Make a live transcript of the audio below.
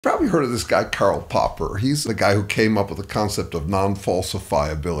probably heard of this guy, Karl Popper. He's the guy who came up with the concept of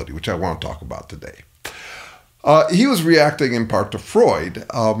non-falsifiability, which I want to talk about today. He was reacting in part to Freud.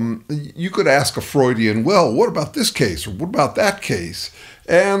 You could ask a Freudian, well, what about this case? Or what about that case?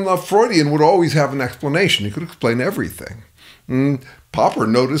 And a Freudian would always have an explanation. He could explain everything. Popper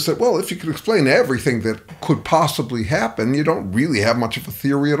noticed that, well, if you could explain everything that could possibly happen, you don't really have much of a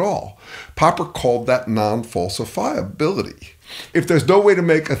theory at all. Popper called that non-falsifiability. If there's no way to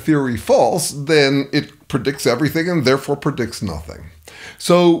make a theory false, then it predicts everything and therefore predicts nothing.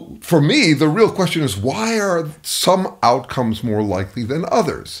 So for me, the real question is, why are some outcomes more likely than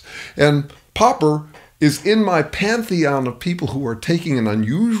others? And Popper is in my pantheon of people who are taking an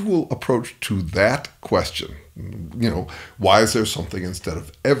unusual approach to that question. You know, why is there something instead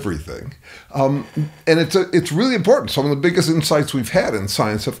of everything? And it's really important. Some of the biggest insights we've had in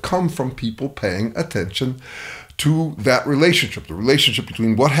science have come from people paying attention to that relationship, the relationship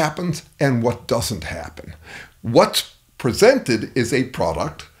between what happens and what doesn't happen. What's presented is a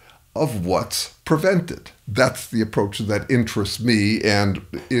product of what's prevented. That's the approach that interests me and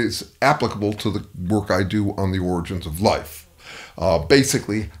is applicable to the work I do on the origins of life.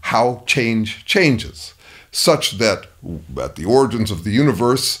 Basically, how change changes, such that at the origins of the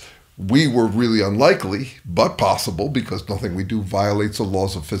universe, we were really unlikely, but possible, because nothing we do violates the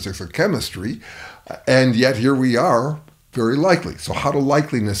laws of physics or chemistry, and yet here we are, very likely. So how do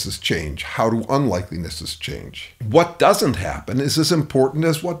likelinesses change? How do unlikelinesses change? What doesn't happen is as important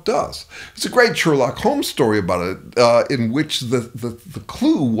as what does. It's a great Sherlock Holmes story about it, in which the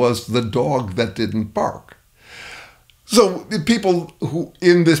clue was the dog that didn't bark. So people who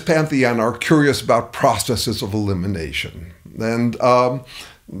in this pantheon are curious about processes of elimination. And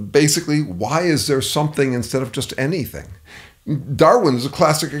basically, why is there something instead of just anything? Darwin is a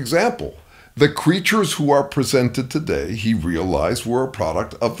classic example. The creatures who are presented today, he realized, were a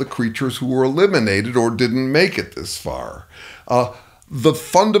product of the creatures who were eliminated or didn't make it this far. The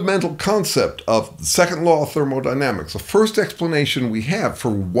fundamental concept of the second law of thermodynamics, the first explanation we have for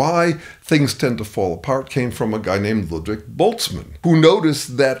why things tend to fall apart, came from a guy named Ludwig Boltzmann, who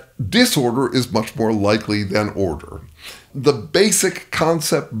noticed that disorder is much more likely than order. The basic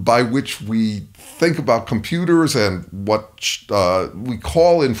concept by which we think about computers and what we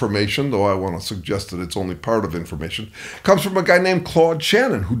call information, though I want to suggest that it's only part of information, comes from a guy named Claude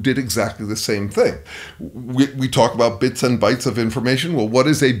Shannon, who did exactly the same thing. We talk about bits and bytes of information. Well, what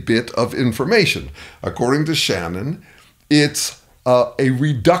is a bit of information? According to Shannon, it's a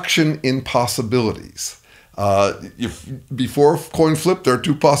reduction in possibilities. Before coin flip, there are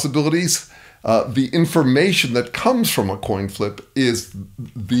two possibilities. The information that comes from a coin flip is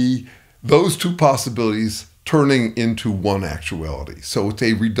those two possibilities turning into one actuality. So it's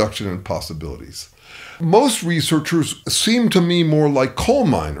a reduction in possibilities. Most researchers seem to me more like coal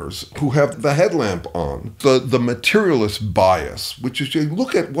miners who have the headlamp on, the materialist bias, which is they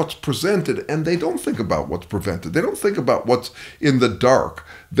look at what's presented and they don't think about what's prevented. They don't think about what's in the dark.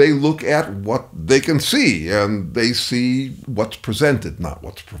 They look at what they can see, and they see what's presented, not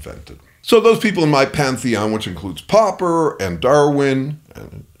what's prevented. So those people in my pantheon, which includes Popper and Darwin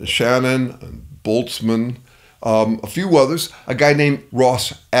and Shannon and Boltzmann, a few others, a guy named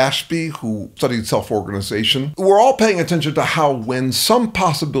Ross Ashby, who studied self-organization, we're all paying attention to how when some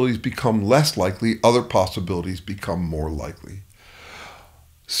possibilities become less likely, other possibilities become more likely.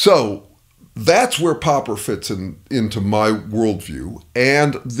 So that's where Popper fits into my worldview.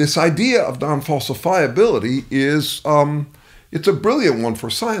 And this idea of non-falsifiability is, it's a brilliant one for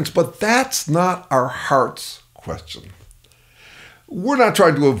science, but that's not our heart's question. We're not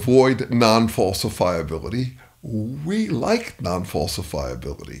trying to avoid non-falsifiability. We like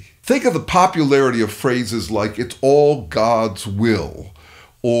non-falsifiability. Think of the popularity of phrases like, it's all God's will,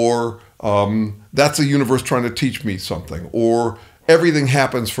 or that's the universe trying to teach me something, or everything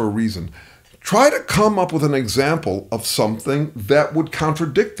happens for a reason. Try to come up with an example of something that would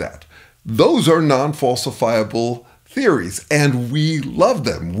contradict that. Those are non-falsifiable theories, and we love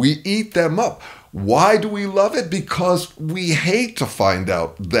them. We eat them up. Why do we love it? Because we hate to find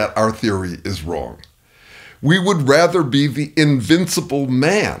out that our theory is wrong. We would rather be the invincible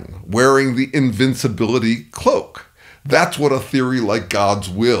man wearing the invincibility cloak. That's what a theory like God's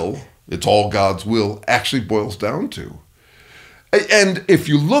will, it's all God's will, actually boils down to. And if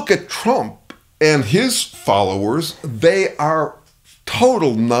you look at Trump and his followers, they are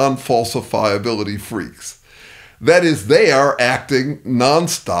total non-falsifiability freaks. That is, they are acting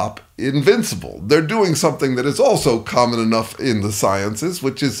nonstop invincible. They're doing something that is also common enough in the sciences,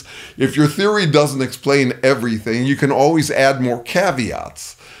 which is if your theory doesn't explain everything, you can always add more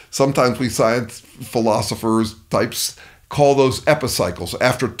caveats. Sometimes we science philosophers, types, call those epicycles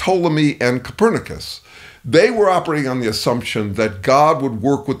after Ptolemy and Copernicus. They were operating on the assumption that God would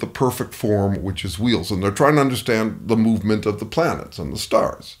work with the perfect form, which is wheels. And they're trying to understand the movement of the planets and the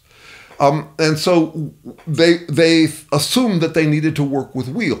stars. And so they assumed that they needed to work with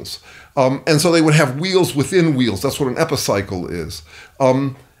wheels. And so they would have wheels within wheels. That's what an epicycle is.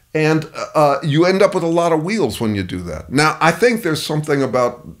 You end up with a lot of wheels when you do that. Now, I think there's something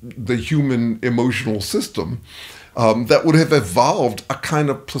about the human emotional system that would have evolved a kind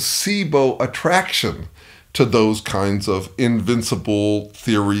of placebo attraction to those kinds of invincible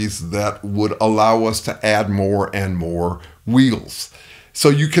theories that would allow us to add more and more wheels. So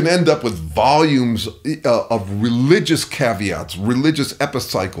you can end up with volumes of religious caveats, religious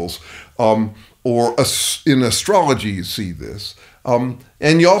epicycles, or in astrology you see this.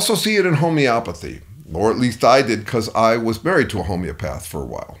 And you also see it in homeopathy, or at least I did because I was married to a homeopath for a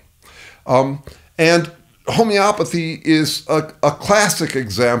while. And homeopathy is a classic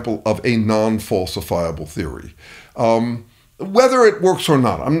example of a non-falsifiable theory. Whether it works or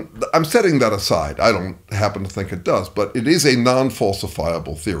not, I'm setting that aside. I don't happen to think it does, but it is a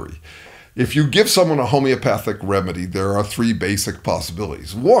non-falsifiable theory. If you give someone a homeopathic remedy, there are three basic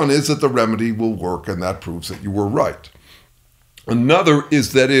possibilities. One is that the remedy will work, and that proves that you were right. Another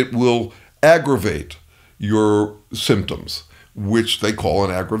is that it will aggravate your symptoms, which they call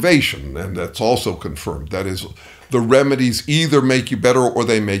an aggravation, and that's also confirmed. That is, the remedies either make you better or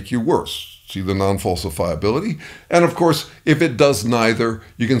they make you worse. See the non-falsifiability? And of course, if it does neither,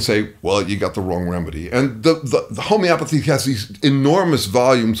 you can say, well, you got the wrong remedy. And the homeopathy has these enormous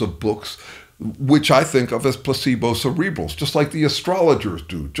volumes of books, which I think of as placebo cerebrals, just like the astrologers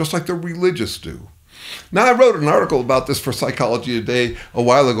do, just like the religious do. Now, I wrote an article about this for Psychology Today a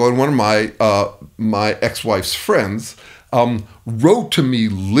while ago, and one of my ex-wife's friends wrote to me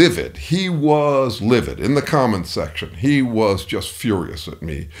livid. He was livid in the comments section. He was just furious at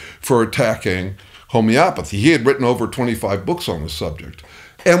me for attacking homeopathy. He had written over 25 books on the subject.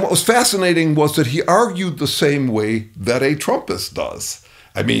 And what was fascinating was that he argued the same way that a Trumpist does.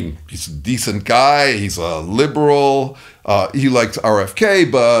 I mean, he's a decent guy. He's a liberal. He likes RFK,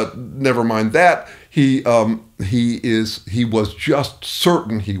 but never mind that. He was just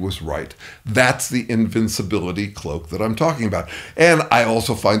certain he was right. That's the invincibility cloak that I'm talking about. And I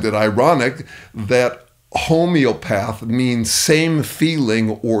also find it ironic that homeopath means same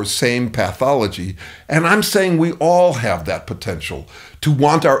feeling or same pathology. And I'm saying we all have that potential to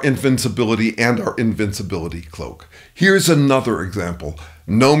want our invincibility and our invincibility cloak. Here's another example.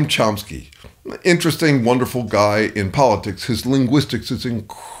 Noam Chomsky. Interesting, wonderful guy in politics. His linguistics is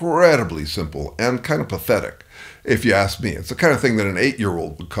incredibly simple and kind of pathetic, if you ask me. It's the kind of thing that an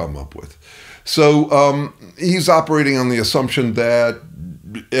 8-year-old would come up with. So he's operating on the assumption that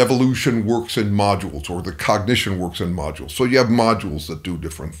evolution works in modules, or the cognition works in modules. So you have modules that do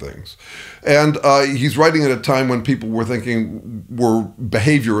different things. And he's writing at a time when people were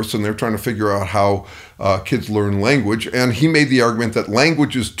behaviorists, and they're trying to figure out how kids learn language. And he made the argument that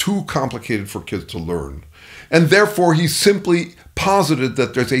language is too complicated for kids to learn. And therefore, he simply posited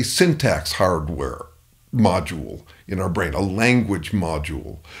that there's a syntax hardware module in our brain, a language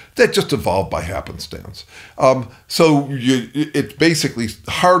module that just evolved by happenstance. So it's basically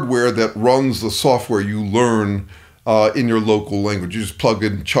hardware that runs the software you learn in your local language. You just plug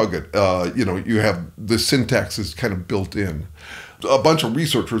in, chug it. You have the syntax is kind of built in. A bunch of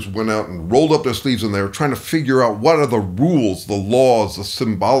researchers went out and rolled up their sleeves, and they were trying to figure out what are the rules, the laws, the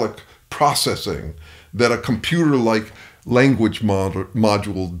symbolic processing that a computer-like language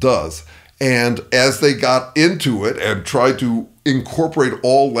module does. And as they got into it and tried to incorporate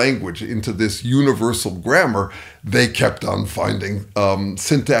all language into this universal grammar, they kept on finding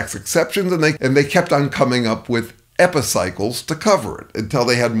syntax exceptions, and they kept on coming up with epicycles to cover it until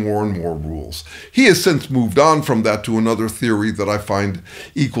they had more and more rules. He has since moved on from that to another theory that I find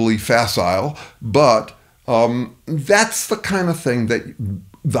equally facile, but that's the kind of thing that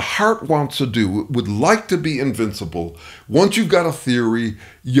the heart wants to do, would like to be invincible. Once you've got a theory,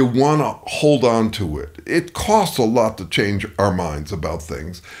 you want to hold on to it. It costs a lot to change our minds about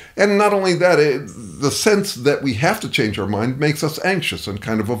things. And not only that, the sense that we have to change our mind makes us anxious and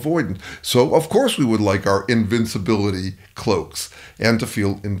kind of avoidant. So, of course, we would like our invincibility cloaks and to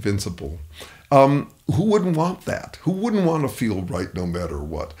feel invincible. Who wouldn't want that? Who wouldn't want to feel right no matter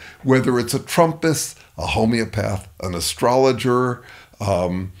what? Whether it's a Trumpist, a homeopath, an astrologer,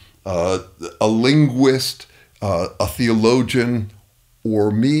 a linguist, a theologian, or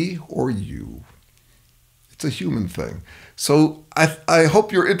me or you. It's a human thing. So I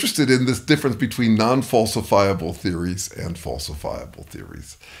hope you're interested in this difference between non-falsifiable theories and falsifiable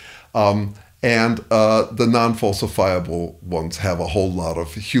theories. And the non-falsifiable ones have a whole lot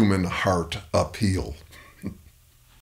of human heart appeal.